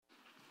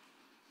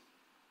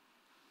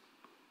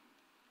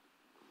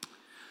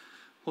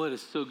Well, it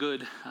is so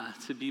good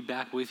to be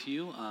back with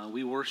you.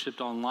 We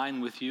worshiped online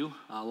with you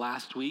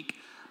last week.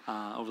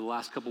 Over the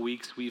last couple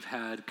weeks, we've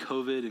had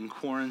COVID and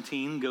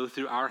quarantine go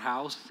through our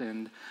house,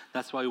 and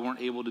that's why we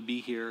weren't able to be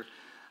here.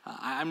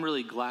 I'm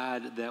really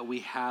glad that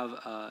we have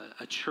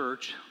a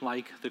church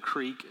like the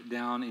Creek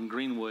down in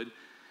Greenwood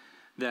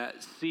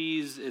that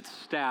sees its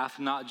staff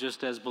not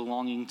just as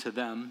belonging to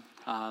them,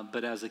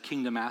 but as a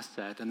kingdom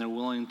asset, and they're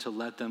willing to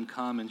let them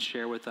come and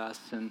share with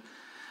us. And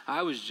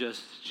I was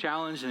just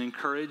challenged and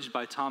encouraged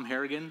by Tom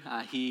Harrigan.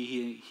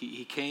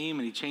 He came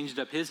and he changed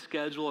up his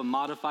schedule and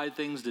modified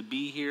things to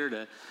be here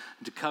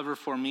to cover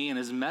for me, and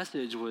his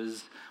message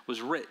was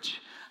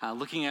rich,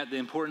 looking at the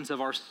importance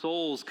of our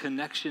soul's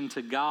connection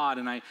to God.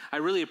 And I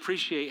really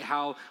appreciate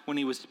how when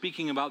he was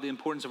speaking about the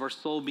importance of our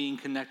soul being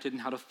connected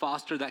and how to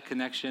foster that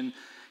connection,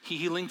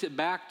 he linked it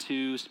back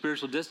to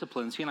spiritual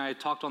disciplines. He and I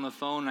had talked on the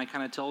phone, and I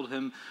kind of told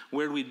him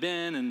where we'd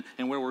been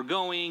and where we're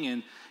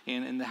going,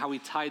 and how we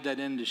tied that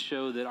in to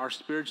show that our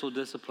spiritual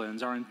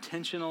disciplines, our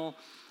intentional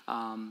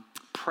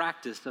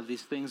practice of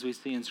these things we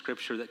see in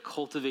Scripture that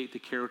cultivate the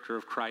character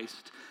of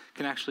Christ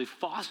can actually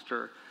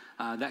foster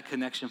that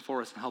connection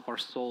for us and help our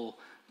soul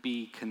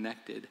be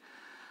connected.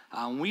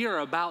 We are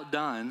about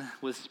done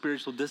with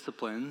spiritual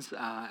disciplines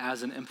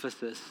as an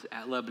emphasis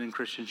at Lebanon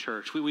Christian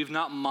Church. We've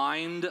not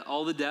mined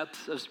all the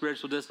depths of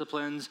spiritual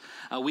disciplines.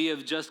 We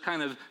have just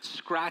kind of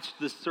scratched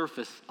the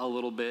surface a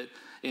little bit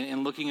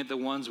in looking at the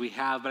ones we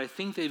have, but I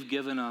think they've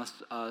given us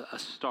a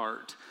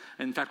start.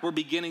 In fact, we're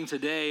beginning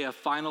today a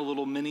final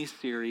little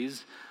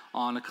mini-series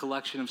on a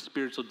collection of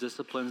spiritual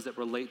disciplines that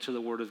relate to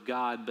the Word of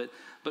God.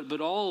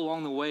 But all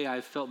along the way,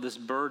 I've felt this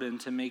burden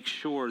to make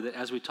sure that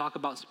as we talk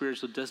about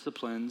spiritual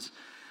disciplines,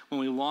 when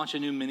we launch a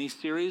new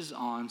mini-series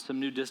on some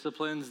new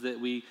disciplines, that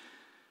we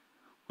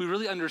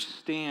really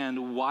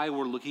understand why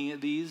we're looking at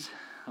these,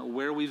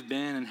 where we've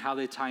been, and how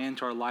they tie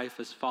into our life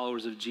as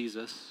followers of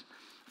Jesus,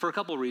 for a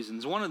couple of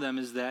reasons. One of them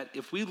is that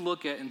if we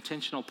look at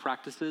intentional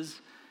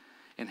practices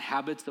and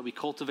habits that we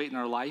cultivate in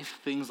our life,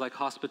 things like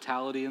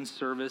hospitality and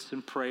service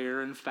and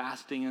prayer and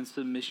fasting and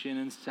submission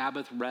and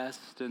Sabbath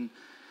rest and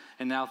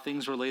now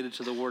things related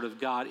to the Word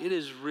of God, it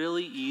is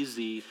really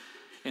easy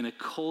in a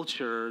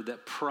culture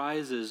that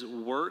prizes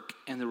work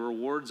and the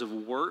rewards of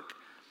work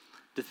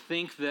to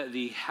think that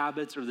the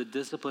habits or the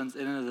disciplines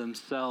in and of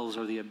themselves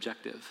are the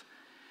objective.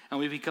 And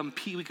we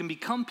can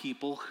become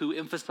people who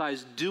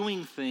emphasize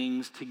doing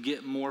things to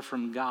get more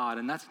from God,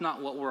 and that's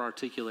not what we're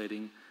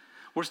articulating.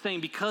 We're saying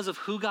because of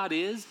who God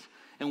is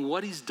and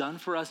what he's done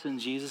for us in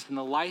Jesus and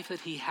the life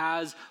that he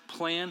has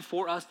planned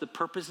for us, the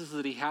purposes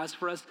that he has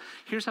for us,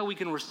 here's how we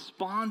can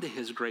respond to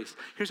his grace.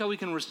 Here's how we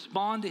can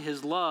respond to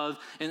his love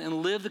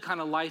and live the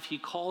kind of life he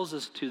calls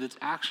us to that's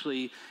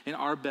actually in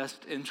our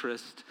best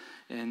interest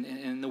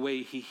and the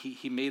way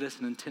he made us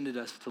and intended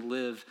us to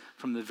live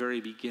from the very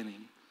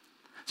beginning.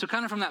 So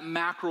kind of from that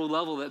macro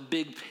level, that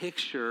big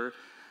picture,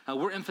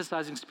 we're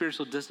emphasizing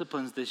spiritual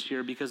disciplines this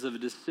year because of a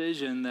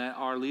decision that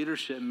our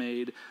leadership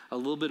made a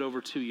little bit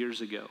over 2 years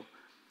ago.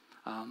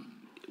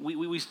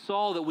 We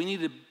saw that we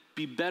need to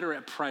be better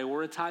at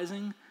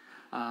prioritizing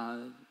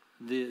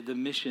the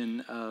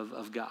mission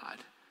of God.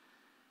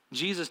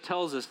 Jesus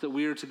tells us that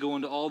we are to go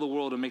into all the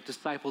world and make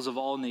disciples of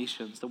all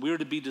nations, that we are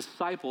to be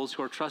disciples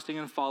who are trusting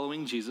and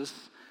following Jesus,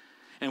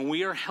 and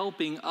we are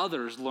helping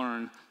others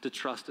learn to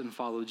trust and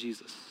follow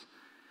Jesus.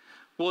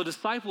 Well, a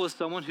disciple is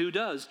someone who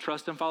does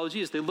trust and follow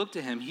Jesus. They look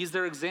to him. He's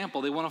their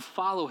example. They want to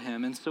follow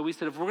him. And so we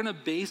said, if we're going to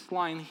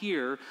baseline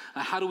here,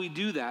 how do we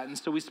do that? And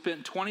so we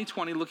spent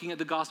 2020 looking at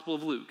the Gospel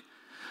of Luke.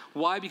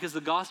 Why? Because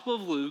the Gospel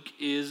of Luke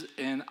is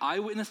an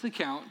eyewitness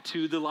account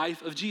to the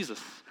life of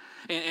Jesus.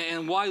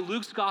 And why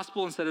Luke's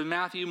gospel instead of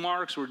Matthew,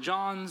 Mark's, or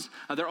John's,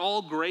 they're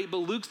all great, but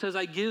Luke says,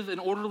 I give an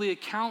orderly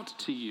account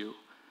to you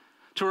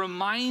to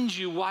remind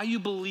you why you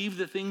believe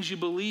the things you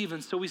believe.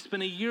 And so we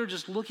spent a year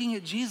just looking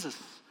at Jesus,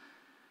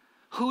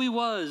 who he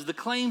was, the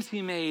claims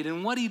he made,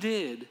 and what he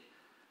did.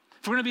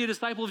 If we're going to be a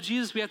disciple of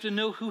Jesus, we have to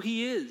know who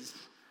he is.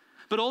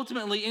 But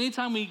ultimately,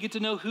 anytime we get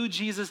to know who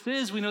Jesus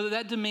is, we know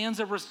that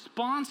demands a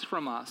response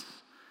from us.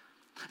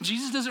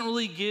 Jesus doesn't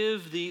really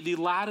give the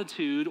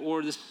latitude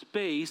or the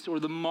space or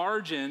the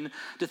margin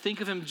to think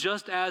of him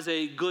just as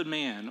a good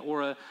man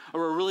or a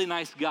really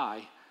nice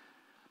guy.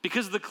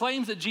 Because of the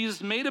claims that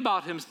Jesus made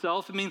about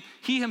himself,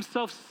 he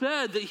himself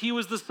said that he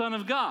was the Son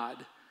of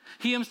God.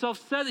 He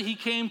himself said that he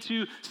came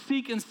to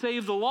seek and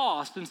save the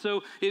lost. And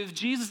so if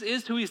Jesus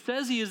is who he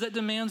says he is, that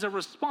demands a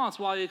response.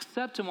 Will I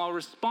accept him? Will I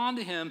respond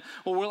to him?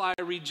 Or will I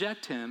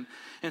reject him?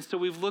 And so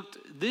we've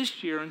looked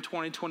this year in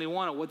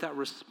 2021 at what that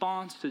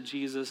response to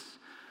Jesus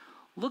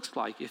looks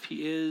like if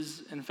he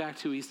is, in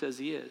fact, who he says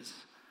he is.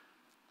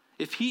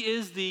 If he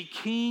is the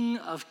King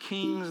of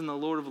kings and the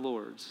Lord of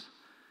lords,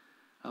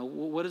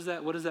 what does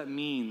that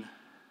mean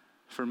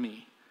for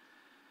me?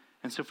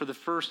 And so for the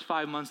first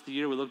 5 months of the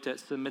year, we looked at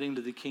submitting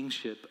to the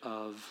kingship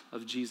of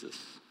Jesus.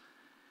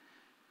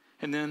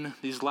 And then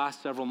these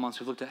last several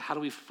months, we've looked at how do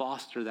we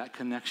foster that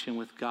connection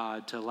with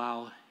God to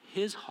allow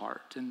his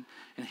heart and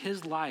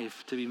his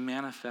life to be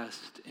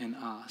manifest in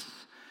us.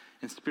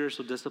 And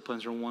spiritual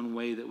disciplines are one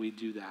way that we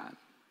do that.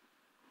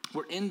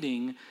 We're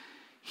ending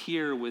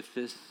here with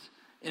this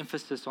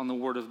emphasis on the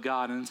Word of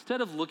God. And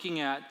instead of looking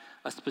at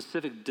a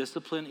specific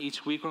discipline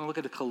each week, we're going to look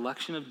at a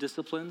collection of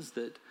disciplines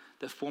that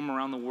form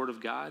around the Word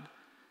of God.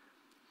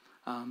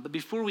 But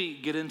before we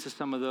get into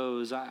some of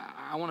those,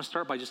 I want to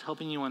start by just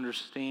helping you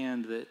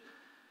understand that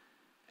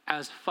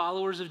as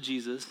followers of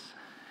Jesus,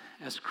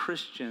 as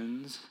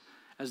Christians,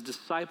 as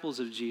disciples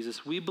of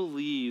Jesus, we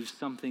believe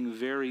something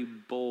very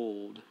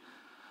bold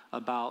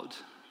about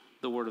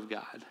the Word of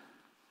God.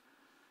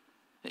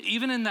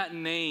 Even in that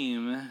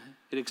name,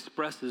 it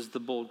expresses the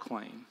bold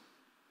claim.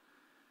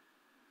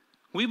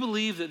 We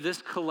believe that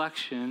this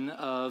collection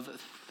of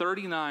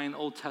 39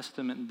 Old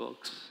Testament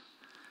books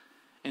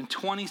and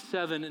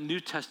 27 New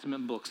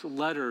Testament books,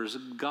 letters,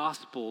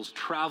 gospels,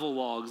 travel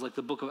logs like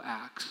the book of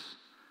Acts,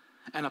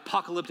 an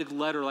apocalyptic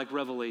letter like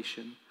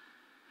Revelation,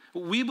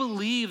 we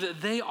believe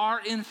that they are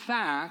in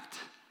fact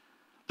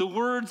the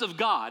words of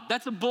God.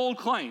 That's a bold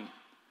claim.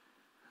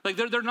 Like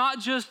they're not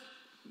just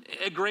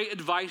a great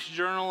advice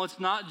journal. It's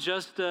not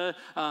just a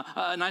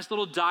nice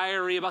little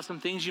diary about some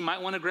things you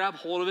might want to grab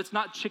hold of. It's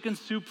not chicken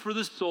soup for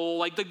the soul.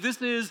 Like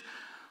this is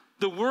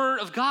the Word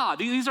of God.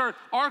 These are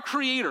our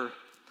Creator,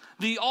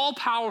 the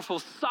all-powerful,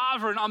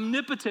 sovereign,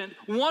 omnipotent,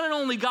 one and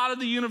only God of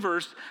the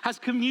universe, has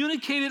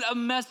communicated a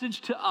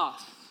message to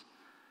us.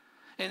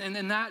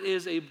 And that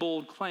is a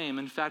bold claim.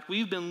 In fact,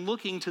 we've been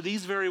looking to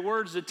these very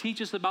words to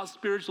teach us about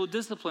spiritual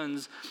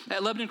disciplines.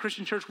 At Lebanon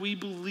Christian Church, we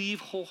believe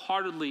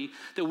wholeheartedly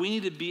that we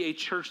need to be a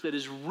church that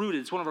is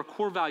rooted. It's one of our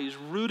core values,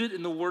 rooted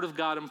in the Word of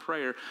God and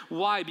prayer.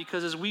 Why?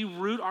 Because as we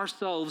root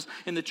ourselves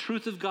in the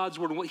truth of God's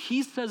Word and what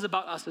He says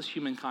about us as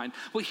humankind,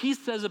 what He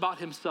says about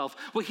Himself,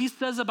 what He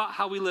says about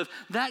how we live,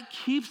 that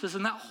keeps us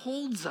and that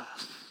holds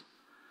us.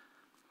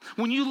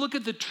 When you look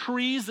at the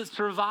trees that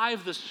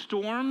survive the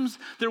storms,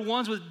 they're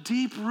ones with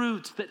deep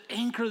roots that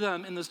anchor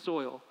them in the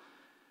soil.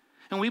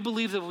 And we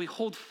believe that if we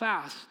hold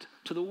fast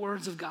to the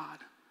words of God,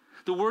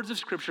 the words of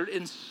Scripture,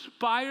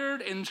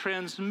 inspired and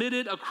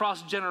transmitted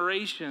across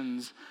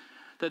generations,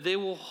 that they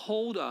will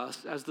hold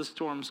us as the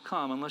storms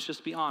come. And let's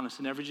just be honest,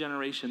 in every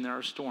generation there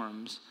are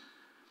storms.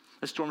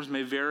 The storms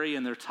may vary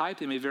in their type,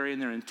 they may vary in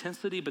their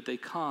intensity, but they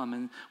come.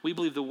 And we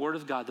believe the Word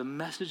of God, the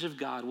message of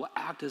God, will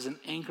act as an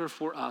anchor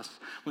for us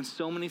when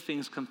so many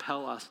things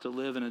compel us to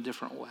live in a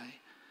different way.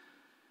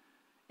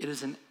 It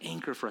is an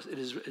anchor for us.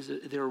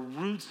 There are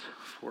roots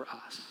for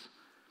us.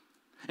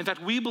 In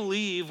fact, we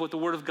believe what the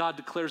Word of God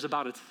declares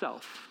about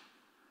itself.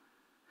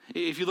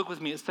 If you look with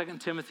me at 2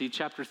 Timothy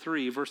chapter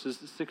 3, verses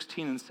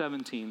 16 and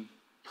 17,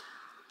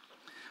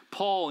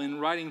 Paul, in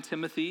writing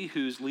Timothy,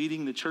 who's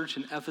leading the church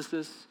in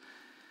Ephesus,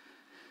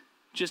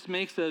 just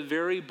makes a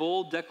very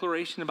bold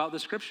declaration about the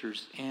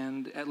Scriptures.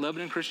 And at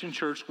Lebanon Christian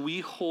Church, we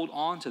hold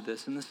on to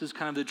this. And this is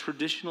kind of the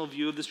traditional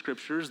view of the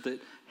Scriptures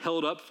that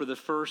held up for the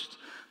first,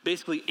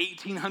 basically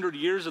 1,800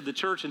 years of the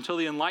church until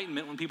the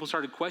Enlightenment, when people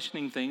started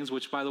questioning things,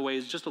 which, by the way,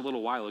 is just a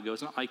little while ago.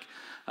 It's not like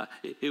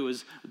it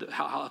was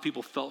how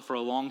people felt for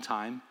a long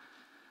time.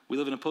 We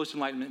live in a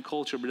post-Enlightenment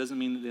culture, but it doesn't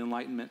mean that the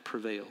Enlightenment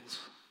prevails.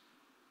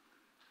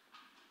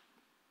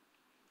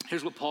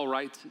 Here's what Paul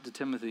writes to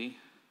Timothy.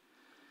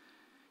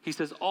 He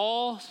says,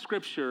 all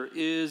Scripture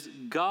is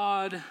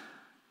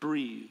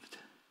God-breathed.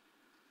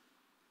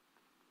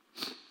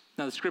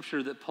 Now, the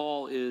Scripture that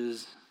Paul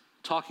is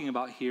talking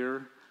about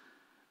here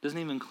doesn't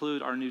even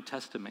include our New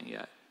Testament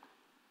yet.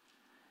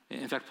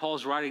 In fact,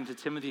 Paul's writing to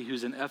Timothy,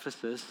 who's in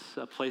Ephesus,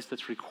 a place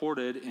that's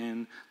recorded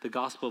in the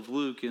Gospel of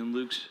Luke, in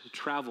Luke's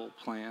travel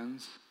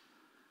plans.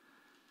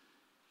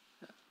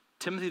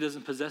 Timothy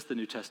doesn't possess the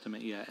New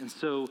Testament yet. And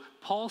so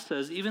Paul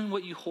says, even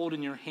what you hold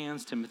in your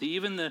hands, Timothy,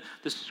 even the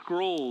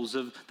scrolls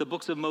of the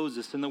books of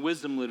Moses and the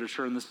wisdom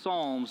literature and the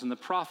Psalms and the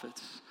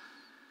prophets,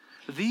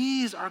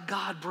 these are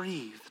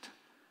God-breathed.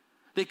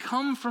 They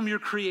come from your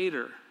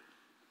Creator.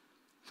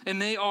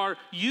 And they are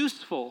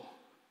useful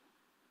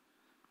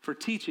for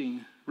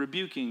teaching,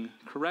 rebuking,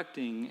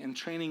 correcting, and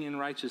training in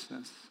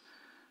righteousness,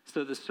 so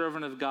that the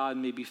servant of God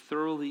may be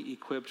thoroughly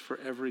equipped for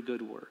every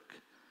good work.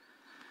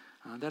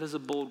 That is a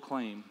bold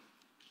claim.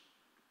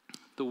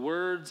 The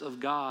words of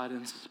God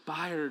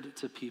inspired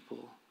to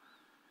people,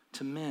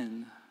 to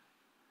men,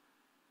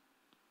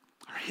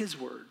 are His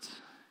words,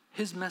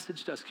 His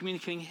message to us,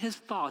 communicating His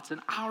thoughts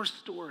and our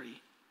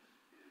story.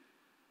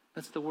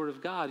 That's the Word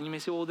of God. And you may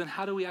say, well, then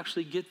how do we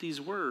actually get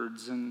these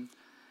words? And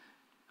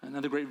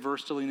another great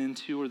verse to lean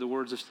into are the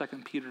words of 2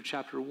 Peter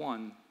chapter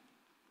 1.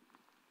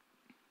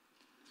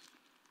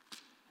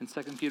 In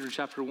 2 Peter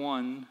chapter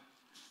 1,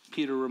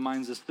 Peter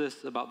reminds us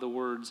this about the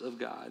words of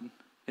God.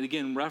 And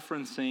again,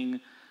 referencing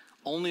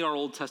only our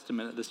Old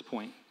Testament at this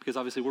point, because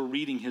obviously we're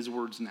reading His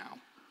words now.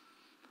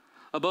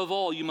 Above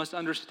all, you must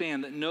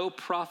understand that no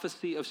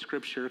prophecy of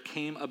Scripture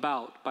came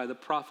about by the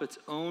prophet's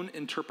own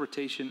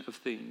interpretation of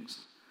things.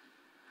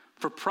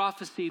 For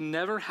prophecy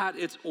never had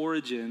its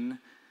origin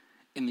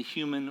in the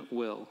human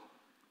will.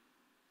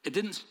 It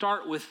didn't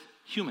start with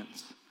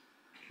humans.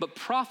 But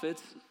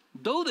prophets,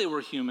 though they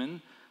were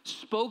human,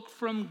 spoke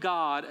from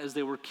God as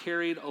they were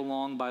carried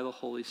along by the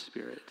Holy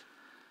Spirit.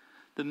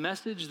 The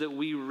message that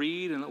we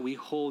read and that we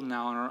hold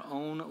now in our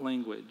own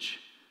language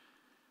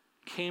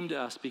came to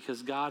us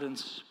because God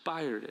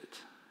inspired it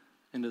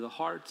into the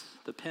hearts,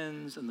 the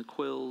pens, and the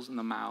quills, and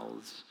the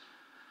mouths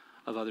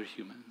of other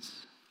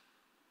humans.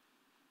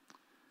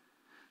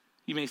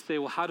 You may say,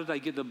 well, how did I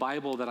get the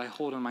Bible that I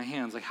hold in my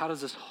hands? How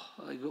does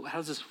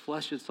this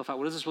flesh itself out?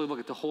 What does this really look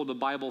like, to hold the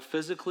Bible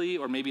physically?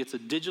 Or maybe it's a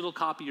digital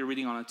copy you're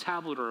reading on a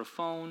tablet or a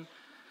phone.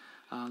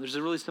 There's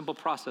a really simple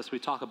process we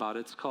talk about.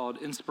 It's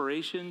called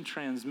inspiration,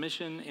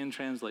 transmission, and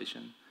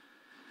translation.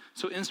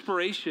 So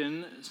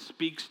inspiration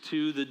speaks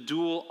to the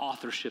dual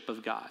authorship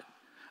of God,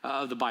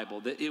 of the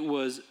Bible. That it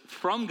was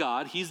from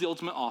God, he's the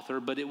ultimate author,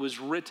 but it was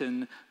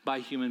written by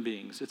human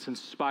beings. It's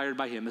inspired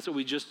by him. That's what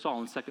we just saw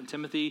in 2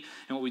 Timothy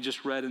and what we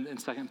just read in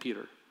 2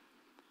 Peter.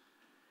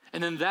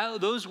 And then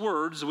those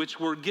words, which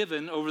were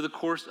given over the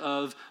course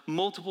of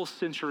multiple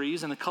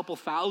centuries and a couple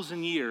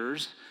thousand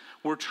years,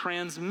 were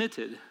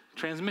transmission.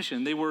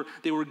 They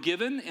were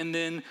given, and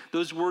then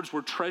those words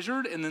were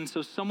treasured, and then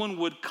so someone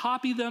would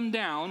copy them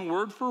down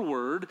word for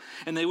word,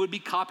 and they would be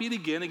copied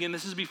again. Again,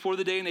 this is before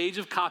the day and age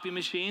of copy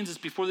machines. It's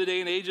before the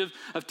day and age of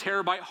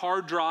terabyte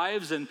hard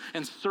drives and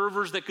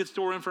servers that could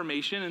store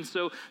information. And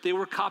so they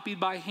were copied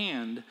by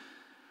hand,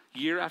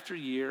 year after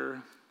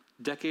year,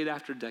 decade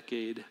after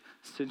decade,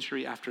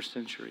 century after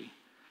century.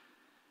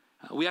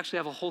 We actually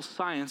have a whole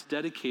science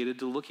dedicated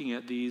to looking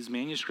at these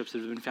manuscripts that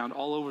have been found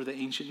all over the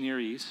ancient Near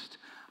East.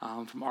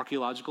 From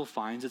archaeological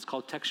finds. It's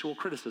called textual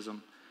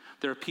criticism.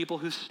 There are people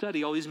who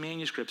study all these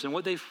manuscripts, and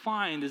what they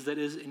find is that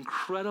it is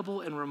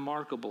incredible and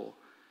remarkable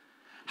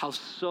how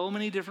so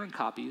many different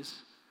copies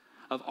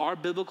of our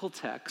biblical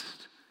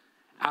text,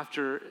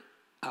 after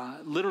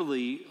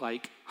literally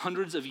like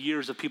hundreds of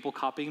years of people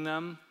copying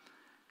them,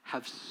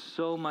 have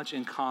so much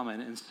in common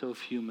and so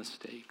few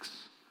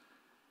mistakes.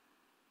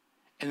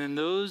 And then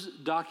those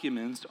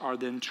documents are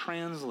then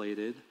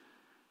translated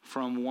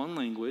from one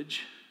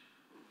language,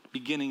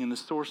 beginning in the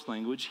source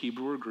language,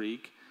 Hebrew or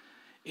Greek,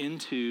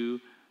 into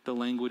the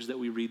language that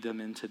we read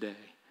them in today.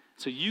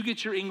 So you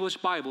get your English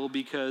Bible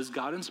because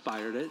God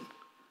inspired it,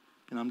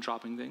 and I'm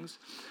dropping things,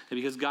 and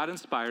because God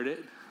inspired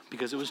it,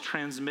 because it was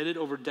transmitted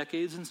over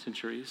decades and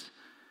centuries,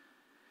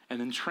 and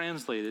then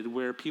translated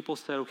where people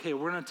said, okay,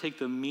 we're going to take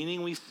the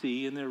meaning we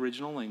see in the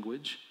original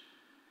language,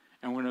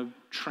 and we're going to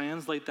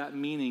translate that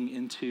meaning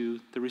into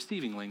the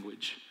receiving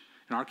language.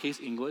 In our case,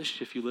 English.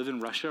 If you live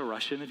in Russia,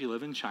 Russian. If you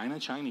live in China,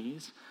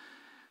 Chinese.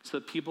 So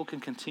that people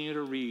can continue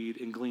to read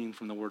and glean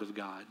from the Word of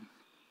God.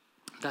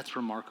 That's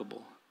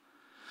remarkable.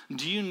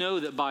 Do you know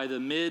that by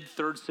the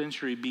mid-3rd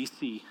century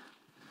BC,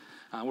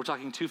 we're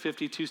talking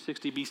 250,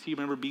 260 BC,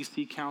 remember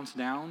BC counts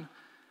down,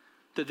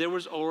 that there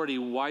was already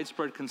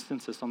widespread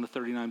consensus on the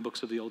 39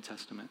 books of the Old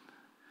Testament.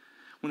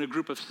 When a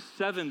group of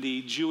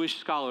 70 Jewish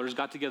scholars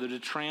got together to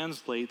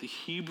translate the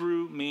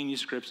Hebrew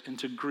manuscripts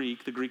into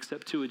Greek, the Greek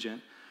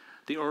Septuagint,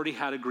 they already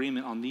had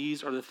agreement on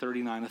these are the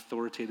 39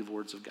 authoritative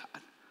words of God.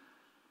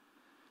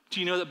 Do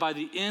you know that by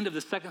the end of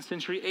the 2nd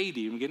century AD,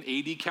 and again,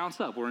 AD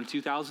counts up, we're in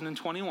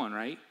 2021,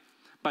 right?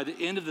 By the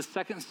end of the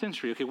 2nd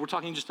century, okay, we're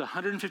talking just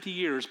 150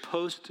 years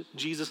post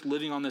Jesus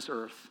living on this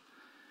earth,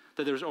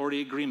 that there's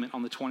already agreement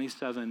on the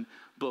 27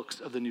 books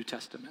of the New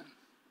Testament.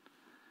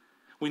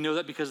 We know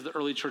that because the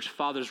early church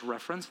fathers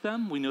referenced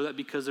them. We know that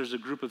because there's a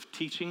group of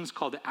teachings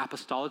called the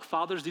Apostolic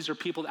Fathers. These are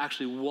people that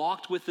actually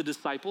walked with the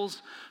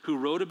disciples who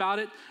wrote about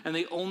it, and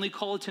they only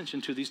call attention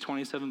to these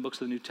 27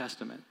 books of the New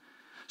Testament.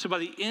 So by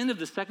the end of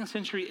the 2nd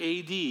century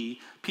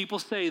AD, people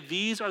say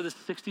these are the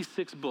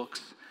 66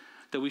 books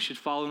that we should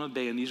follow and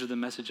obey, and these are the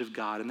message of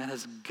God. And that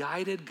has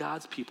guided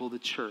God's people, the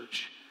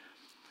church,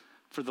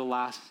 for the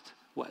last,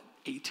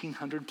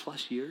 1,800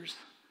 plus years?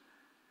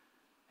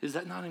 Is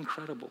that not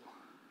incredible?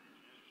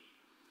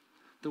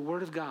 The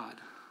Word of God,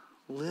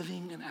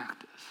 living and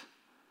active.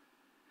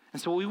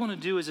 And so what we want to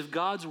do is, if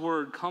God's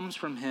Word comes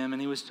from him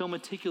and he was so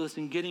meticulous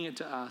in getting it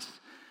to us,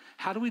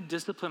 how do we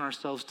discipline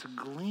ourselves to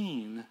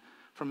glean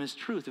from his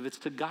truth, if it's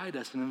to guide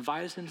us and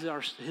invite us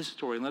into his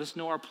story and let us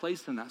know our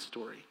place in that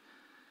story?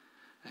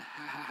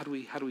 How do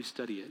we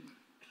study it?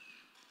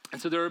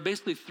 And so there are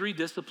basically 3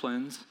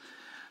 disciplines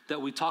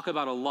that we talk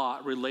about a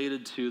lot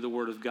related to the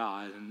Word of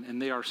God,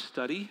 and they are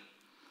study,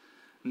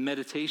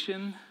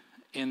 meditation,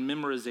 and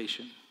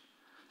memorization.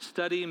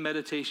 Study,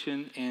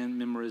 meditation,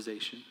 and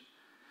memorization.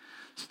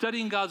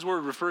 Studying God's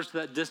Word refers to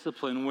that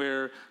discipline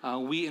where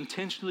we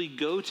intentionally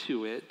go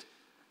to it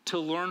to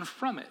learn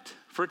from it,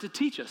 for it to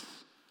teach us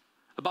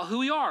about who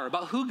we are,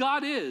 about who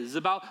God is,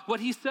 about what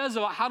he says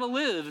about how to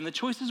live and the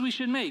choices we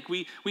should make.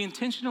 We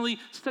intentionally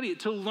study it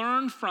to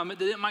learn from it,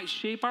 that it might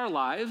shape our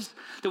lives,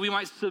 that we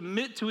might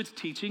submit to its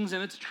teachings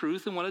and its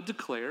truth and what it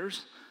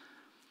declares.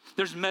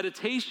 There's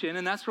meditation,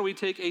 and that's where we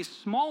take a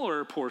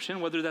smaller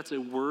portion, whether that's a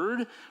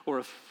word or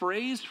a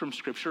phrase from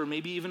Scripture, or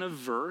maybe even a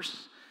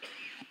verse,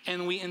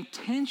 and we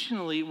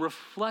intentionally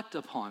reflect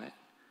upon it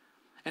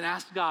and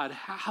ask God,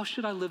 how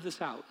should I live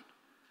this out?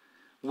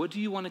 What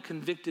do you want to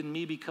convict in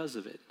me because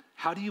of it?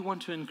 How do you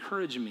want to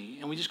encourage me?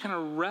 And we just kind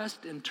of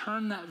rest and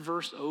turn that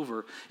verse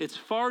over. It's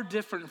far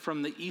different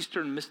from the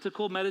Eastern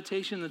mystical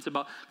meditation that's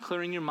about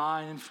clearing your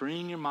mind and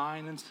freeing your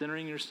mind and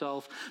centering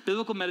yourself.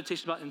 Biblical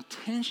meditation is about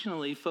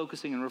intentionally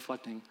focusing and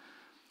reflecting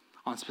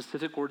on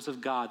specific words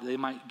of God that they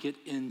might get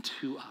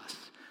into us.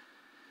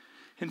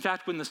 In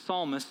fact, when the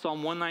psalmist,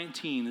 Psalm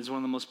 119, is one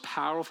of the most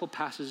powerful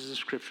passages of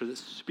Scripture that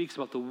speaks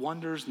about the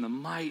wonders and the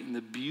might and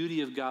the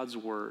beauty of God's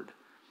word.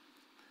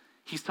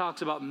 He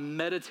talks about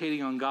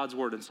meditating on God's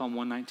word in Psalm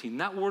 119.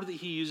 That word that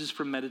he uses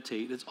for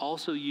meditate is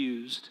also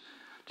used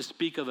to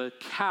speak of a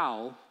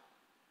cow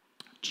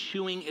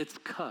chewing its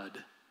cud.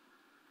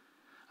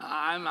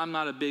 I'm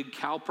not a big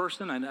cow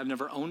person. I've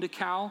never owned a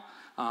cow.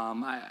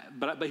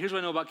 But here's what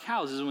I know about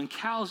cows is when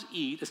cows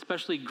eat,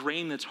 especially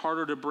grain that's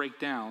harder to break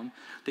down,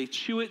 they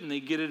chew it and they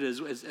get it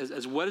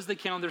as wet as they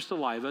can with their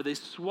saliva. They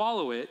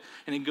swallow it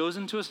and it goes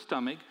into a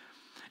stomach.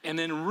 And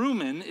then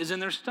rumen is in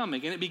their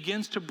stomach, and it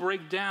begins to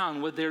break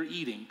down what they're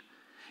eating.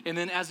 And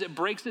then as it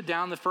breaks it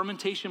down, the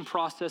fermentation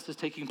process is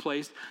taking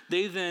place.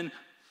 They then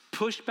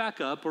push back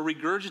up or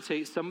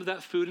regurgitate some of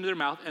that food into their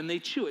mouth, and they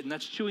chew it, and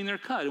that's chewing their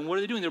cud. And what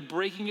are they doing? They're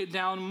breaking it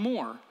down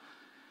more.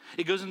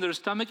 It goes into their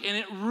stomach, and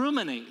it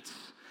ruminates.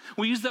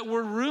 We use that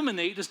word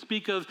ruminate to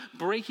speak of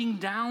breaking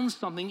down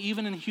something,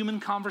 even in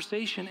human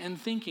conversation and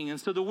thinking. And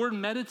so the word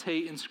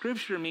meditate in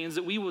Scripture means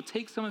that we will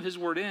take some of his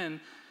word in,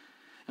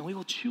 and we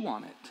will chew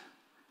on it.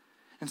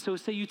 And so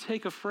say you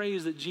take a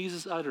phrase that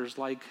Jesus utters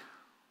like,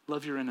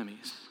 love your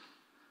enemies,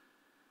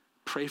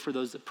 pray for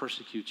those that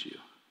persecute you.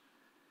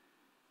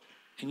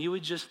 And you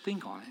would just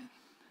think on it,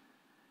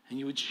 and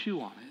you would chew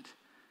on it.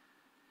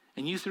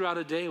 And you throughout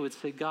a day would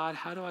say, God,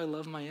 how do I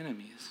love my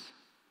enemies?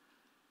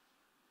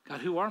 God,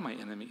 who are my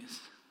enemies?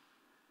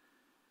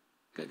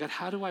 God,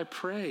 how do I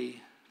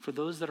pray for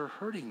those that are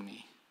hurting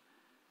me?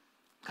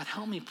 God,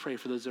 help me pray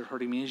for those that are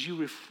hurting me. As you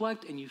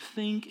reflect and you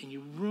think and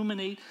you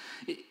ruminate,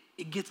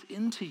 it gets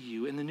into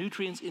you, and the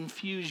nutrients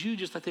infuse you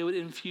just like they would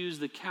infuse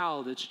the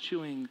cow that's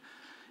chewing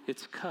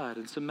its cud.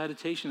 And so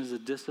meditation is a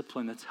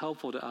discipline that's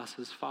helpful to us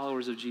as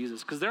followers of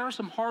Jesus, because there are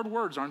some hard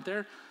words, aren't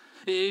there?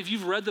 If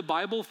you've read the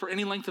Bible for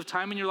any length of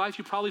time in your life,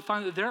 you probably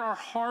find that there are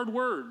hard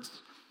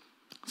words.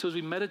 So as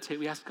we meditate,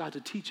 we ask God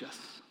to teach us,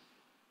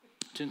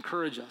 to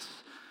encourage us,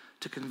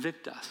 to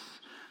convict us,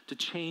 to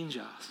change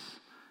us.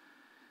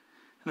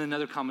 And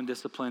another common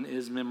discipline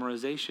is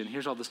memorization.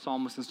 Here's all the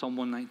psalmist in Psalm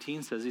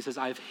 119 says. He says,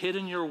 I've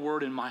hidden your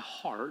word in my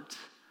heart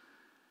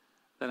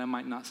that I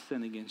might not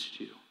sin against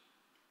you.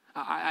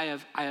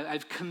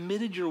 I've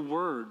committed your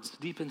words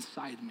deep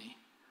inside me.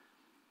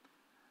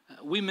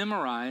 We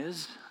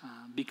memorize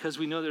because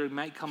we know there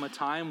might come a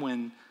time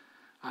when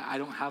I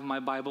don't have my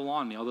Bible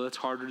on me, although it's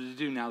harder to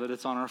do now that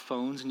it's on our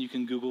phones and you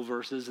can Google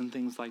verses and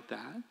things like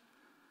that.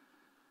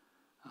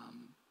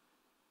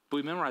 But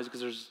we memorize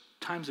because there's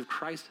times of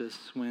crisis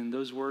when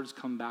those words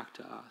come back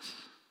to us.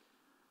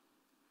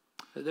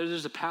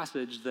 There's a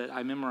passage that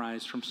I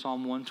memorized from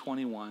Psalm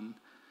 121.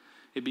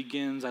 It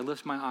begins, I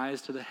lift my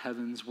eyes to the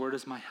heavens. Where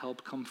does my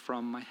help come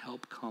from? My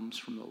help comes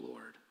from the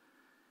Lord.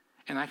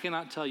 And I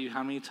cannot tell you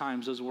how many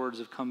times those words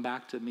have come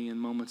back to me in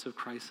moments of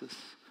crisis,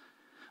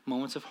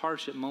 moments of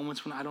hardship,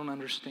 moments when I don't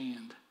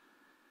understand.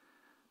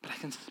 But I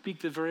can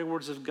speak the very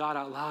words of God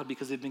out loud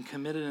because they've been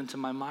committed into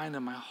my mind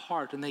and my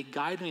heart, and they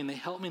guide me and they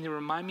help me and they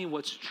remind me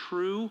what's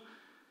true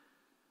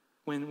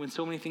when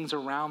so many things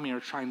around me are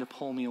trying to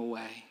pull me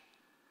away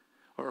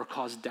or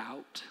cause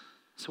doubt.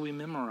 So we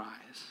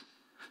memorize.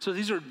 So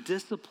these are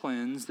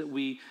disciplines that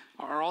we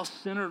are all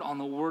centered on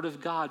the Word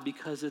of God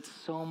because it's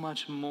so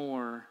much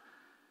more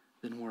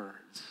than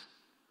words.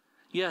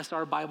 Yes,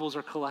 our Bibles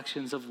are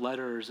collections of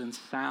letters and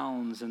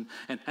sounds, and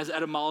as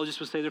etymologists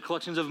would say, they're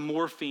collections of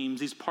morphemes,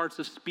 these parts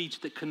of speech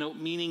that connote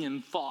meaning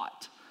and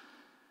thought.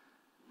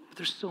 But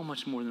there's so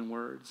much more than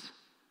words.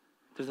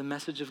 They're the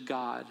message of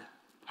God,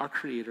 our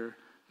Creator,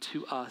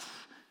 to us,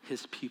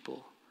 His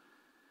people.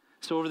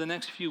 So over the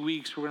next few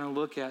weeks, we're going to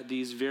look at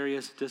these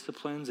various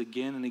disciplines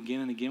again and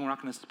again and again. We're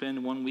not going to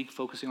spend 1 week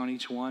focusing on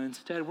each one.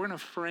 Instead, we're going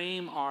to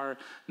frame our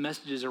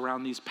messages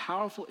around these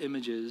powerful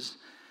images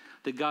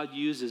that God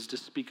uses to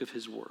speak of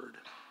his word.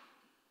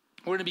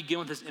 We're going to begin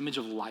with this image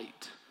of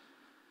light.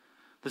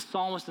 The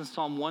psalmist in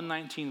Psalm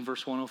 119,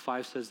 verse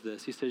 105 says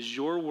this. He says,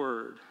 your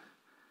word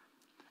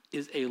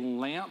is a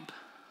lamp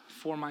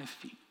for my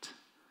feet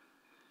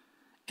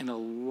and a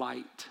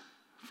light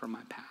for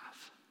my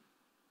path.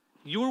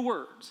 Your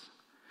words.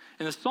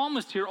 And the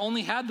psalmist here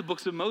only had the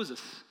books of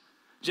Moses,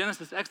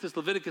 Genesis, Exodus,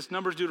 Leviticus,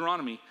 Numbers,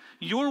 Deuteronomy.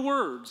 Your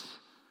words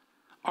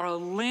are a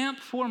lamp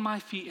for my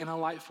feet and a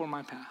light for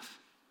my path.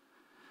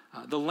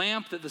 The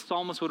lamp that the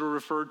psalmist would have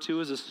referred to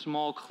as a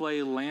small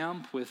clay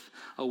lamp with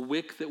a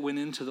wick that went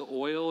into the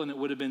oil, and it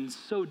would have been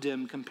so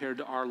dim compared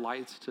to our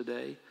lights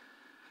today.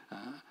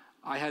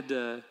 I had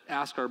to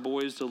ask our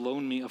boys to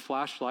loan me a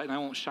flashlight, and I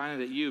won't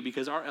shine it at you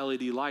because our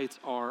LED lights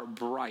are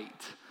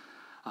bright.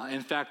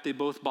 In fact, they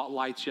both bought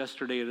lights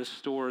yesterday at a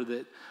store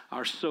that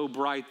are so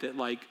bright that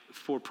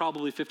for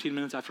probably 15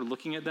 minutes after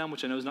looking at them,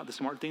 which I know is not the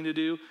smart thing to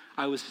do,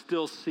 I was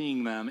still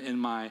seeing them in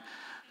my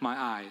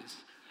eyes.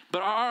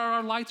 But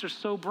our lights are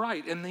so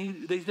bright, and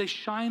they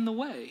shine the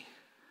way.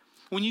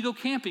 When you go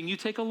camping, you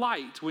take a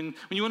light. When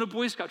you on a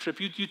Boy Scout trip,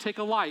 you take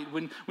a light.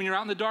 When you're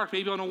out in the dark,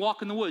 maybe on a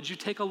walk in the woods, you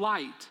take a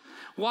light.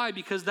 Why?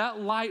 Because that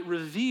light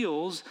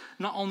reveals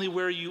not only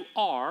where you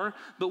are,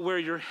 but where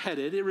you're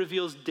headed. It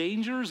reveals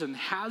dangers and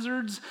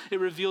hazards. It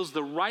reveals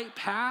the right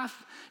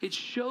path. It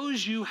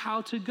shows you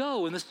how to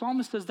go. And the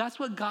psalmist says that's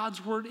what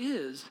God's word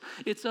is.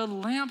 It's a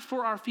lamp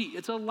for our feet.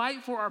 It's a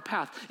light for our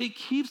path. It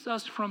keeps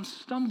us from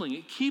stumbling.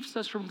 It keeps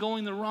us from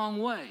going the wrong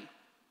way.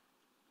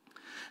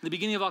 In the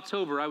beginning of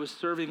October, I was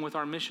serving with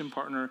our mission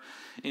partner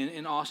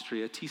in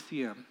Austria,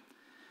 TCM.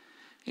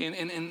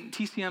 And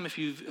TCM, a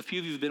few of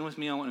you have been with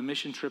me on a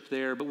mission trip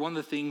there, but one of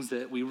the things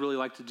that we really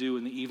like to do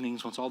in the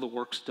evenings once all the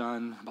work's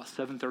done, about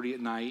 7:30 at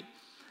night,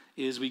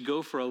 is we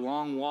go for a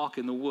long walk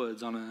in the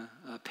woods on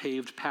a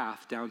paved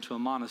path down to a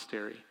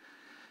monastery.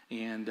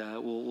 And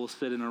we'll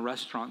sit in a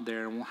restaurant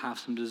there and we'll have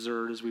some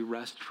dessert as we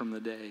rest from the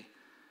day.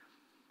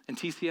 And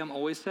TCM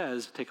always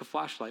says, take a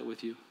flashlight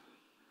with you.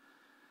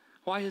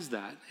 Why is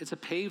that? It's a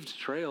paved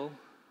trail,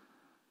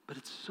 but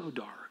it's so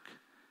dark.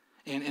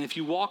 And if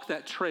you walk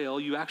that trail,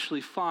 you actually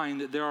find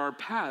that there are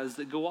paths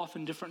that go off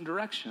in different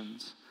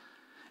directions.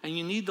 And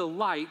you need the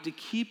light to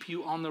keep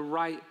you on the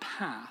right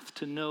path,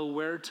 to know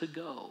where to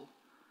go.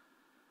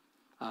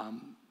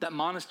 That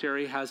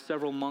monastery has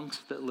several monks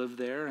that live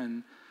there,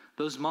 and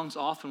those monks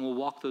often will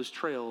walk those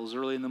trails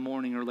early in the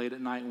morning or late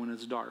at night when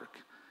it's dark.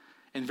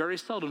 And very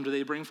seldom do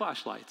they bring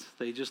flashlights.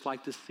 They just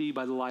like to see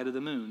by the light of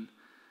the moon.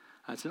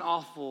 It's an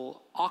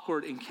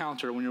awkward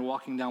encounter when you're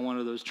walking down one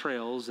of those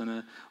trails and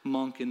a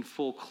monk in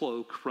full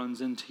cloak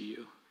runs into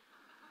you.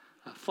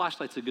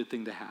 Flashlight's a good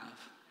thing to have.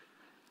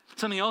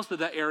 Something else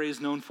that area is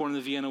known for in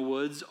the Vienna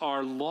woods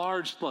are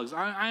large slugs.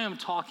 I am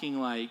talking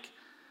like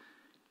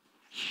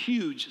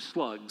huge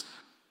slugs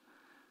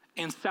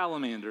and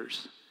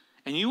salamanders.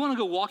 And you want to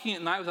go walking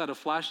at night without a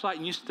flashlight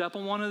and you step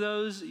on one of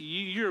those,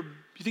 you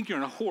think you're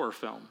in a horror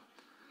film.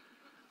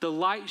 The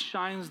light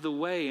shines the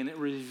way and it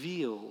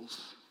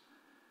reveals.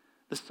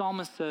 The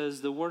psalmist says,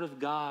 the word of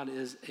God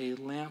is a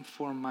lamp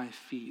for my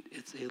feet.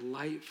 It's a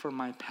light for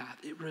my path.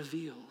 It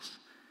reveals.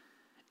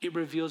 It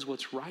reveals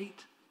what's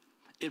right.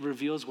 It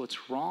reveals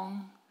what's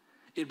wrong.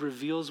 It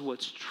reveals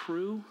what's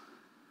true.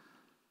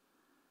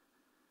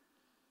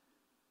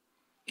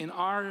 In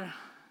our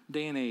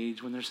day and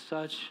age, when there's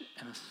such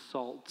an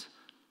assault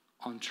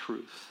on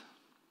truth,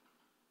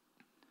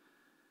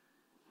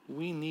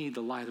 we need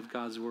the light of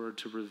God's word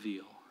to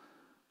reveal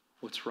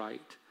what's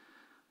right,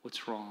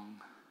 what's wrong,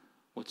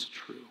 what's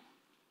true.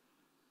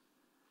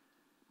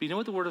 But you know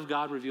what the word of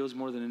God reveals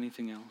more than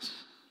anything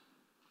else?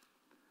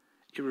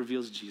 It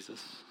reveals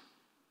Jesus,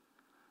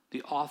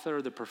 the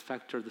author, the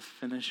perfecter, the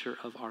finisher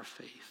of our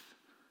faith.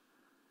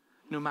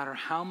 No matter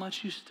how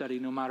much you study,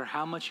 no matter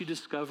how much you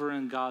discover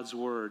in God's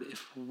word,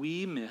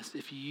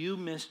 if you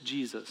miss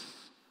Jesus,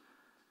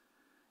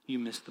 you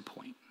miss the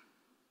point.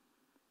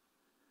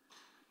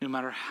 No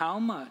matter how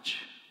much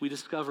we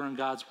discover in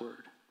God's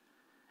word,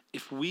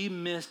 if we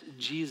miss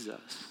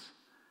Jesus,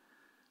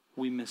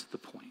 we miss the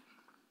point.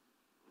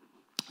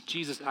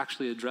 Jesus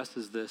actually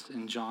addresses this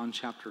in John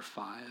chapter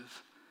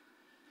 5.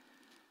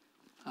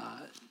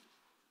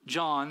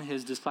 John,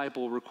 his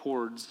disciple,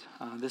 records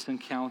this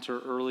encounter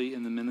early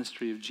in the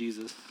ministry of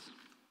Jesus.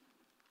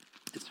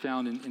 It's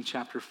found in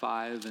chapter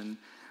 5, and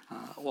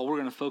while we're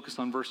going to focus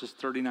on verses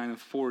 39 and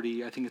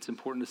 40, I think it's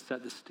important to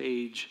set the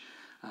stage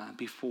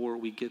before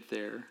we get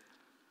there.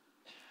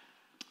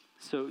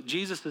 So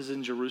Jesus is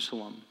in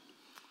Jerusalem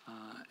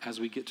as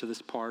we get to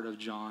this part of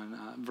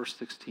John, verse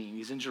 16.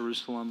 He's in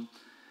Jerusalem.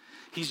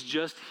 He's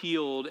just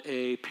healed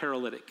a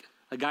paralytic,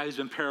 a guy who's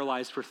been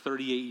paralyzed for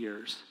 38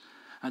 years.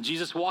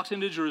 Jesus walks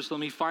into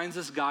Jerusalem. He finds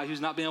this guy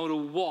who's not been able to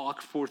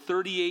walk for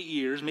 38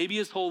 years, maybe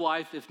his whole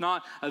life, if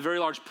not a very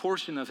large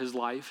portion of his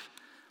life.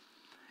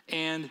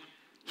 And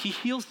he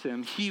heals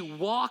him. He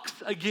walks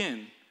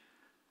again.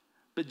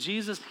 But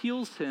Jesus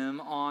heals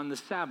him on the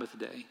Sabbath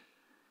day.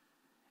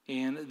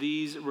 And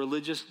these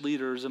religious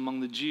leaders among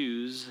the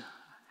Jews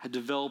had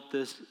developed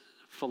this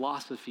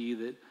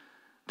philosophy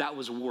that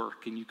was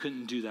work, and you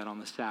couldn't do that on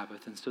the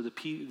Sabbath. And so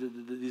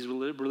these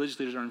religious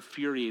leaders are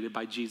infuriated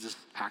by Jesus'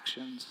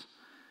 actions.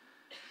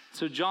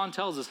 So John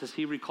tells us, as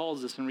he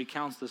recalls this and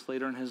recounts this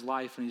later in his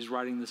life, and he's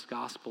writing this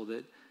gospel,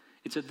 that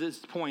it's at this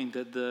point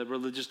that the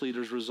religious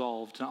leaders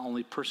resolved to not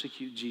only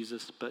persecute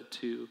Jesus, but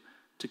to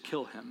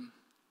kill him.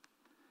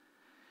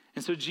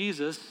 And so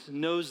Jesus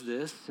knows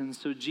this, and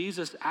so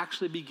Jesus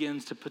actually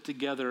begins to put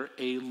together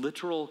a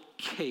literal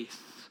case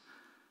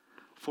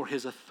for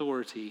his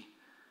authority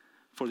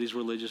for these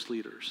religious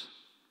leaders.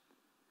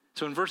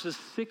 So in verses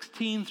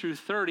 16 through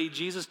 30,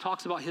 Jesus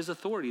talks about his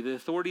authority, the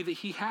authority that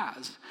he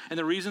has, and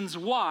the reasons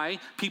why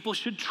people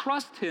should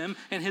trust him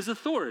and his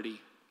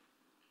authority.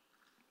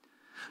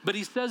 But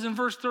he says in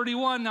verse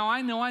 31, now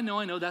I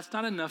know, that's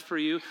not enough for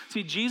you.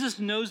 See, Jesus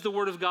knows the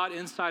word of God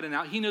inside and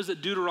out. He knows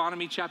that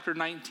Deuteronomy chapter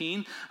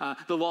 19,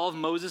 the law of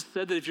Moses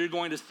said that if you're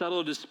going to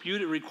settle a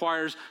dispute, it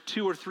requires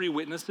 2 or 3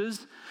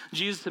 witnesses.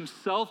 Jesus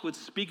himself would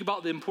speak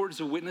about the importance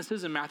of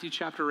witnesses in Matthew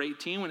chapter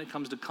 18 when it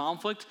comes to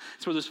conflict.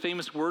 It's where those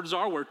famous words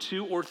are, where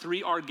 2 or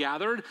 3 are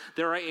gathered.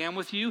 There I am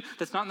with you.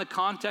 That's not in the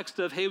context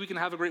of, hey, we can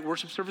have a great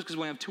worship service because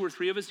we have 2 or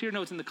 3 of us here.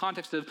 No, it's in the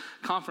context of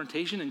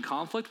confrontation and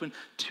conflict. When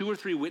 2 or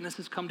 3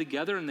 witnesses come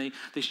together and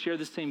they share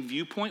the same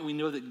viewpoint, we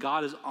know that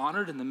God is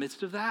honored in the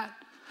midst of that.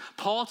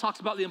 Paul talks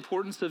about the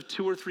importance of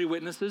 2 or 3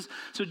 witnesses.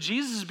 So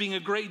Jesus, being a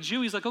great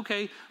Jew, he's like,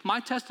 okay, my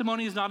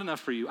testimony is not enough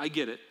for you. I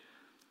get it.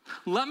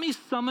 Let me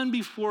summon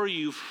before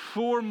you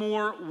 4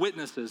 more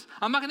witnesses.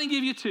 I'm not going to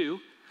give you 2.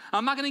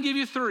 I'm not going to give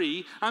you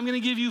 3. I'm going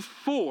to give you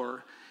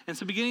 4. And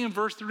so beginning in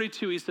verse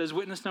 32, he says,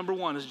 witness number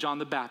 1 is John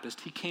the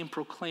Baptist. He came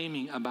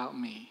proclaiming about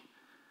me.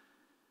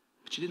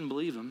 But you didn't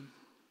believe him.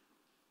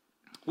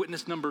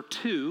 Witness number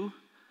 2,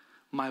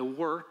 my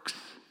works,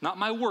 not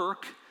my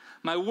work,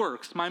 my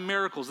works, my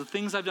miracles, the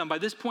things I've done. By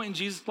this point in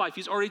Jesus' life,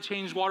 he's already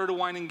changed water to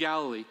wine in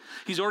Galilee.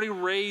 He's already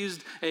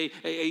raised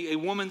a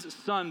woman's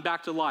son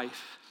back to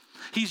life.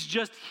 He's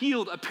just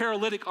healed a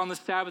paralytic on the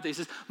Sabbath day. He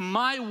says,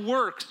 my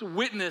works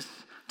witness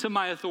to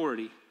my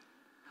authority.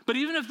 But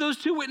even if those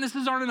 2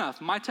 witnesses aren't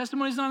enough, my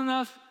testimony's not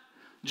enough,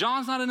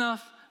 John's not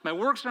enough, my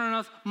works aren't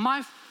enough,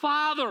 my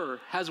Father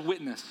has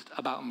witnessed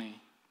about me.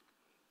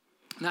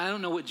 Now, I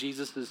don't know what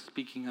Jesus is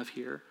speaking of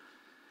here.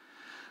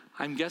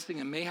 I'm guessing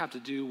it may have to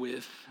do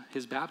with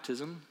his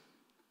baptism.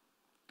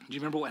 Do you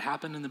remember what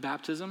happened in the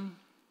baptism?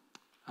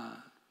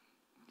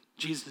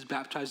 Jesus is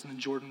baptized in the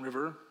Jordan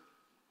River.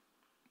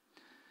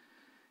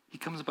 He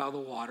comes up out of the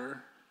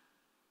water,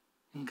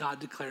 and God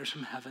declares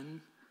from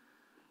heaven,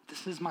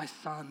 this is my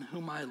son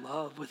whom I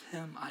love. With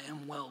him I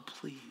am well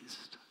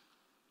pleased.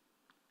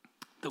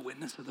 The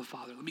witness of the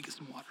Father. Let me get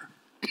some water.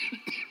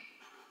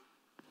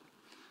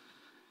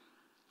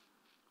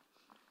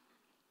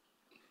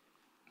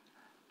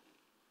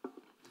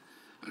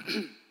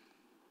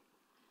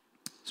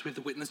 So we have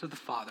the witness of the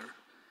Father.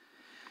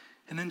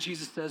 And then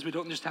Jesus says we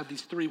don't just have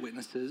these 3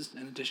 witnesses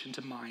in addition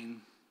to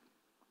mine.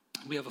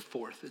 We have a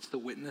 4th. It's the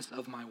witness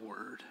of my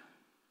word.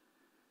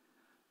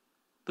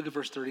 Look at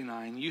verse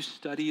 39. You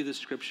study the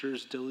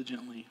scriptures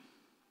diligently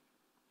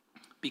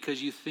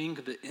because you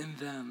think that in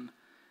them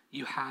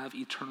you have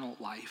eternal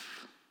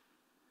life.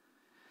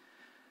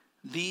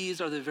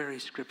 These are the very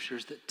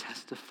scriptures that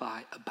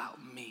testify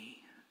about me.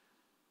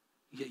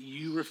 Yet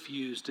you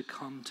refuse to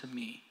come to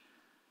me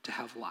to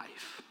have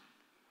life.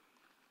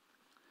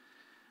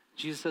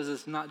 Jesus says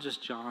it's not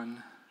just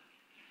John.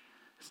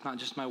 It's not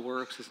just my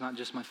works. It's not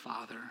just my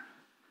Father.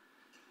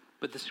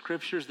 But the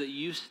scriptures that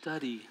you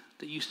study,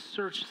 that you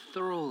search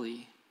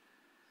thoroughly,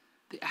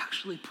 they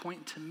actually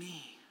point to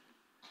me.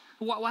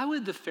 Why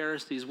would the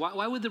Pharisees,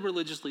 why would the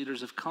religious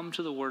leaders have come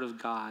to the Word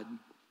of God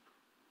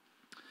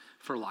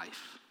for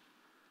life?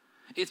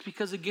 It's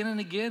because again and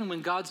again,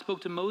 when God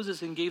spoke to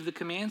Moses and gave the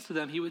commands to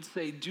them, he would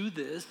say, do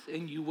this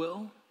and you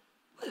will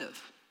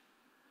live.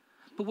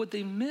 But what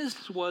they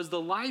missed was the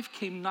life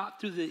came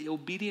not through the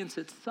obedience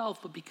itself,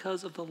 but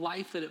because of the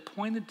life that it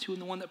pointed to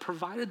and the one that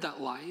provided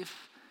that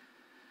life,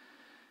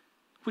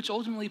 which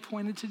ultimately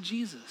pointed to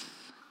Jesus.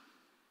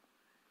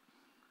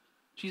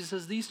 Jesus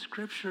says, these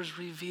scriptures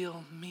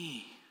reveal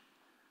me.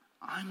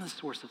 I'm the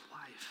source of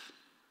life.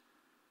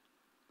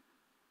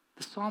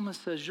 The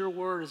psalmist says, your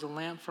word is a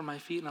lamp for my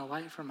feet and a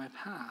light for my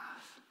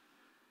path.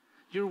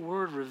 Your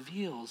word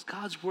reveals,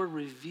 God's word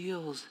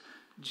reveals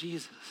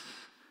Jesus.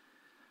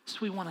 So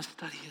we want to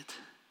study it.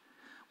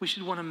 We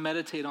should want to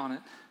meditate on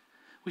it.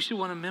 We should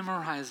want to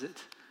memorize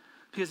it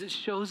because it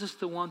shows us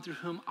the one through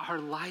whom our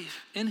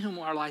life, in whom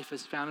our life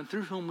is found and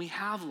through whom we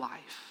have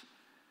life,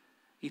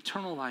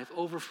 eternal life,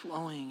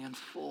 overflowing and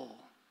full.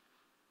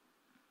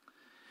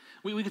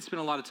 We could spend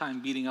a lot of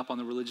time beating up on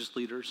the religious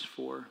leaders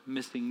for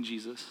missing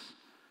Jesus.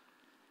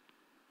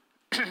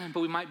 But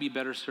we might be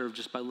better served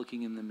just by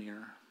looking in the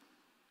mirror.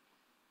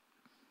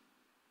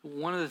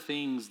 One of the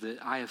things that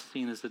I have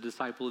seen as a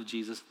disciple of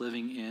Jesus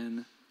living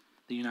in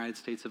the United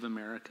States of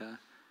America,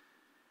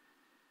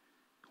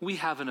 we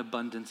have an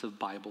abundance of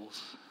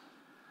Bibles.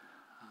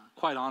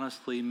 Quite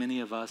honestly, many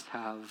of us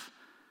have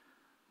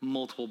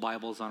multiple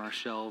Bibles on our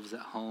shelves at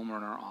home or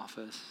in our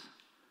office.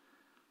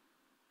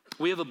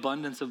 We have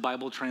abundance of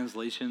Bible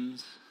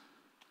translations.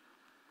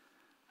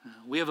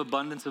 We have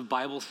abundance of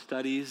Bible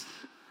studies.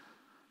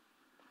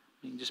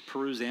 You can just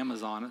peruse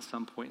Amazon at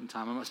some point in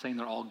time. I'm not saying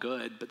they're all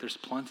good, but there's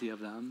plenty of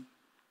them.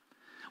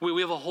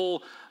 We have a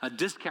whole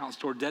discount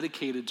store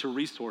dedicated to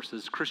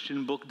resources,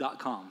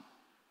 christianbook.com.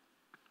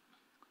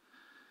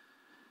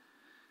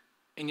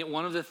 And yet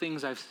one of the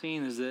things I've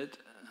seen is that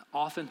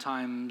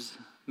oftentimes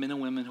men and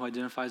women who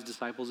identify as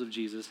disciples of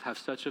Jesus have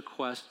such a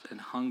quest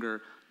and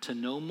hunger to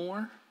know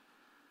more,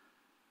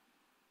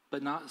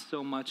 but not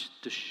so much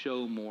to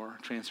show more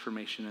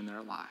transformation in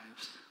their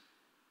lives.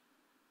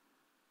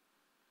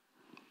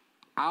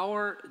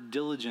 Our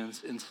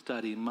diligence in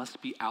study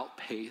must be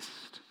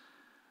outpaced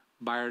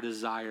by our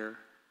desire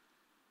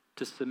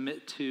to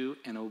submit to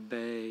and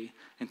obey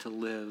and to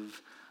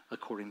live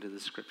according to the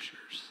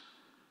scriptures?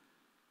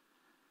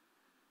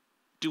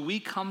 Do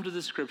we come to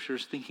the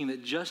scriptures thinking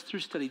that just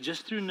through study,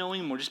 just through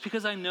knowing more, just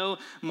because I know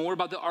more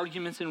about the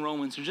arguments in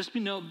Romans, or just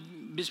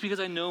because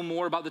I know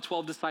more about the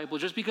 12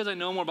 disciples, just because I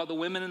know more about the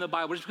women in the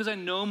Bible, just because I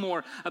know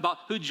more about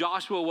who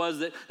Joshua was,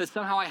 that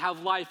somehow I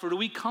have life? Or do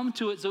we come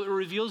to it so it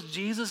reveals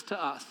Jesus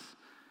to us?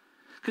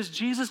 Because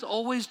Jesus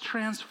always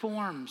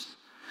transforms.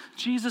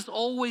 Jesus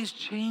always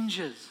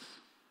changes.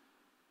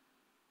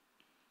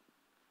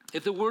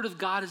 If the word of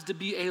God is to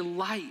be a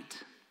light,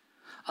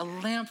 a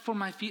lamp for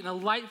my feet and a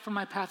light for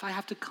my path, I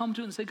have to come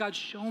to it and say, God,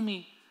 show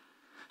me.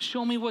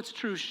 Show me what's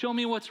true. Show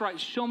me what's right.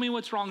 Show me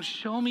what's wrong.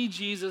 Show me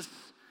Jesus,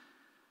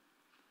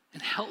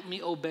 and help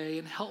me obey,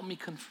 and help me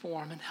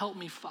conform, and help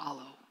me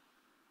follow.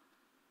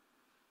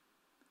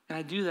 And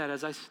I do that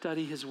as I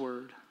study his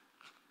word.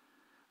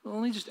 Well,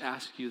 let me just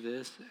ask you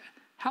this.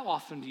 How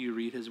often do you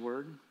read his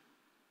word?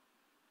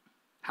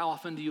 How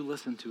often do you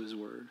listen to his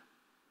word?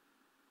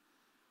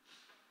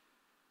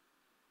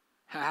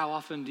 How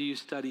often do you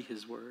study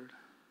his word?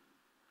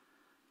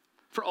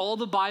 For all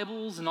the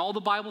Bibles and all the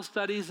Bible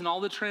studies and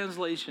all the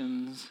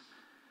translations,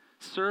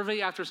 survey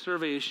after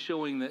survey is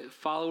showing that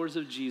followers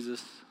of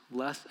Jesus,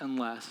 less and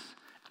less,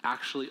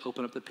 actually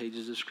open up the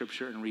pages of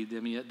Scripture and read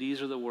them. Yet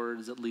these are the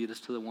words that lead us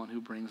to the one who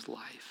brings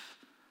life.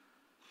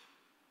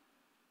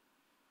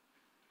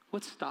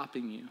 What's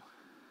stopping you?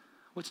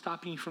 What's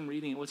stopping you from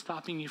reading it? What's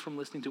stopping you from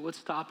listening to it? What's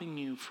stopping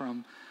you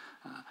from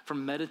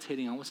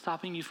meditating on it? What's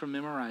stopping you from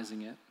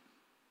memorizing it?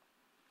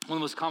 One of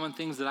the most common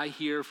things that I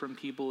hear from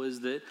people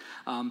is that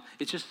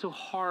it's just so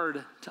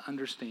hard to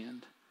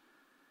understand.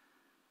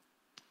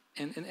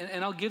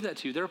 And I'll give that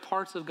to you. There are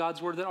parts of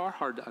God's word that are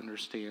hard to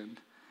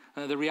understand.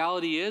 The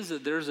reality is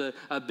that there's a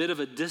bit of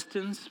a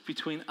distance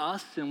between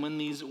us and when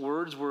these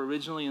words were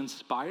originally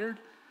inspired.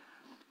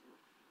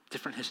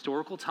 Different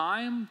historical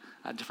time,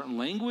 different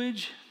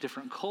language,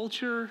 different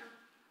culture.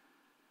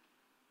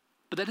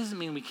 But that doesn't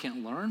mean we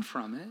can't learn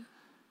from it.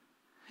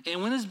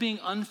 And when has being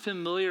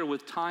unfamiliar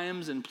with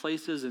times and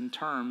places and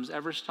terms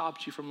ever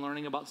stopped you from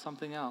learning about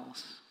something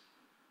else?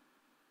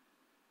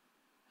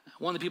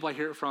 One of the people I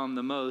hear it from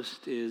the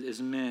most is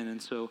men.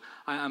 And so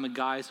I'm a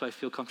guy, so I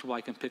feel comfortable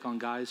I can pick on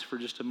guys for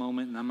just a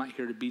moment, and I'm not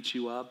here to beat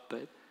you up,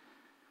 but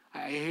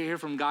I hear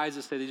from guys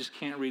that say they just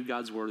can't read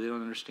God's word. They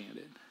don't understand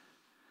it.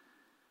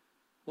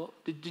 Well,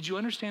 did you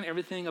understand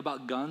everything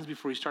about guns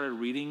before you started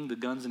reading the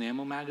Guns and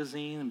Ammo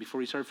magazine, and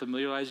before you started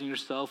familiarizing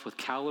yourself with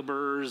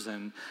calibers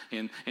and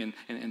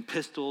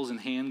pistols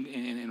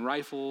and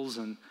rifles?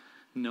 And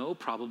no,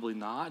 probably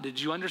not.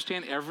 Did you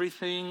understand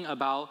everything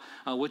about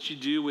what you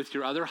do with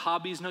your other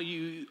hobbies? No,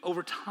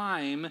 over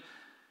time,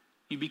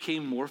 you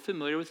became more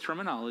familiar with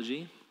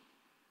terminology.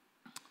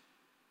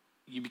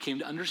 You became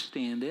to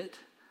understand it,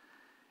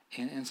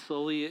 and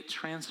slowly it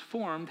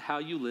transformed how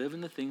you live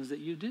and the things that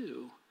you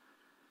do.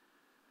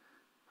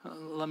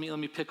 Let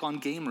me pick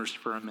on gamers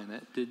for a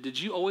minute. Did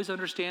you always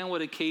understand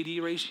what a KD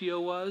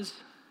ratio was?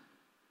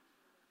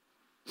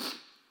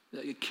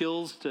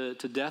 Kills to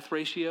death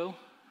ratio,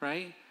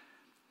 right?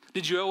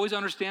 Did you always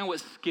understand what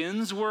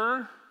skins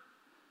were?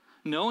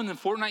 No, and then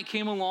Fortnite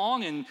came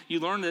along and you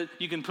learned that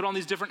you can put on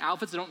these different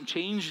outfits that don't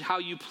change how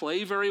you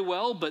play very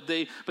well, but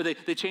they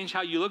change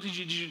how you look. Did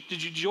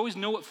you always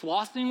know what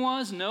flossing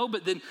was? No,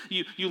 but then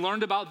you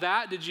learned about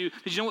that. Did you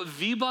know what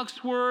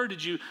V-Bucks were?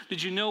 Did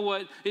you know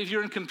what, if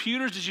you're in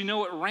computers, did you know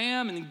what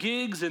RAM and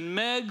gigs and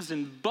megs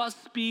and bus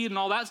speed and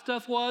all that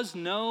stuff was?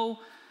 No.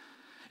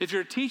 If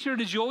you're a teacher,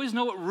 did you always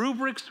know what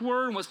rubrics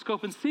were and what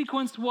scope and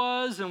sequence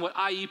was and what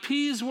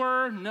IEPs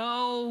were?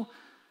 No.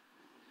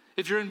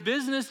 If you're in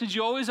business, did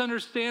you always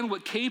understand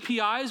what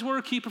KPIs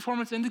were, key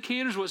performance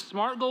indicators, what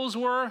SMART goals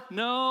were?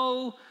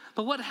 No.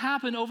 But what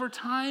happened over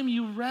time?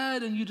 You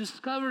read and you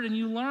discovered and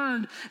you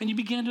learned and you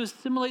began to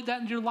assimilate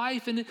that into your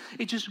life, and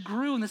it just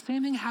grew. And the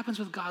same thing happens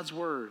with God's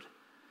word.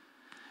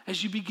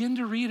 As you begin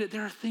to read it,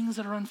 there are things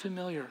that are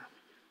unfamiliar.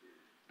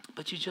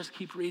 But you just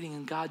keep reading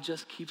and God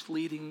just keeps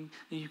leading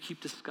and you keep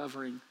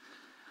discovering.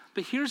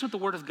 But here's what the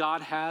Word of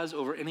God has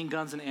over any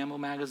Guns and Ammo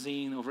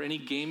magazine, over any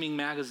gaming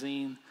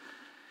magazine,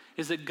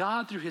 is that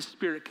God, through his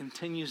Spirit,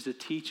 continues to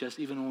teach us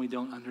even when we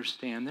don't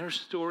understand. There's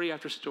story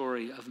after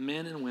story of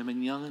men and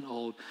women, young and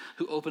old,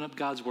 who open up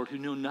God's Word, who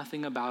know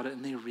nothing about it,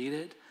 and they read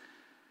it,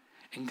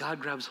 and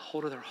God grabs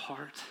hold of their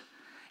heart,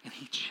 and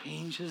he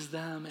changes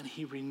them, and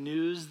he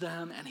renews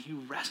them, and he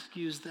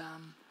rescues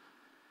them.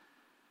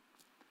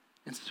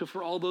 And so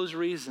for all those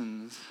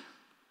reasons,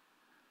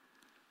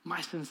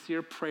 my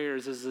sincere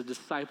prayers as a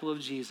disciple of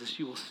Jesus,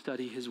 you will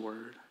study his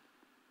word,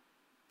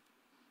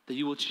 that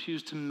you will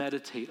choose to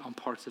meditate on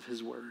parts of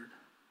his word,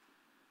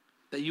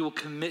 that you will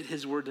commit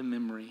his word to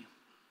memory,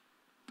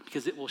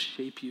 because it will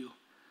shape you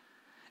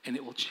and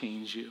it will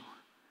change you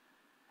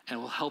and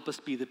it will help us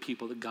be the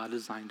people that God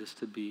designed us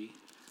to be.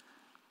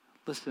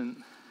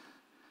 Listen,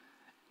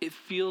 it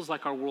feels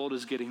like our world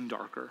is getting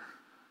darker.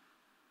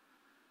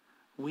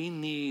 We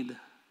need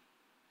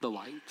the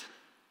light.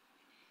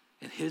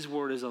 And his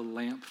word is a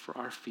lamp for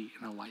our feet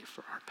and a light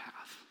for our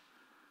path.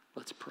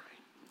 Let's pray.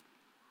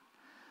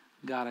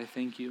 God, I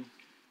thank you.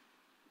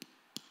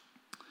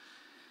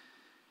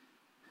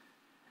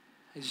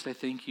 I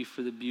thank you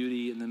for the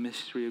beauty and the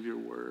mystery of your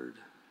word.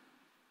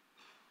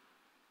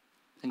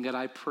 And God,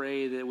 I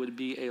pray that it would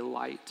be a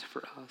light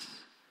for us.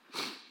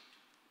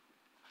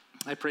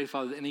 I pray,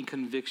 Father, that any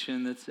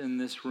conviction that's in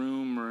this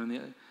room or in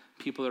the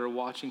people that are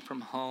watching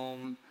from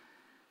home,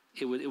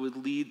 it would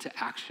lead to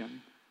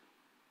action.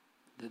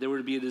 That there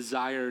would be a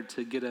desire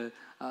to get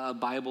a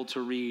Bible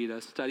to read,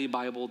 a study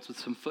Bible with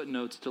some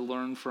footnotes to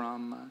learn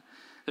from.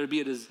 There would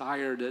be a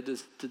desire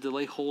to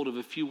lay hold of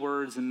a few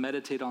words and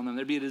meditate on them.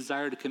 There'd be a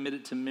desire to commit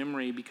it to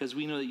memory because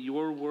we know that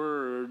your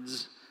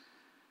words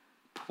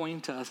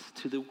point us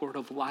to the word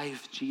of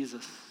life,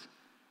 Jesus,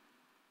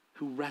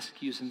 who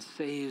rescues and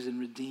saves and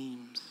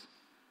redeems.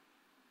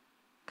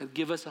 God,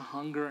 give us a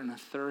hunger and a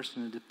thirst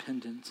and a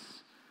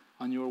dependence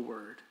on your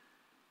word.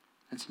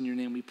 And it's in your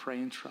name we pray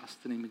and trust,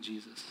 in the name of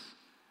Jesus.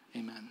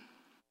 Amen.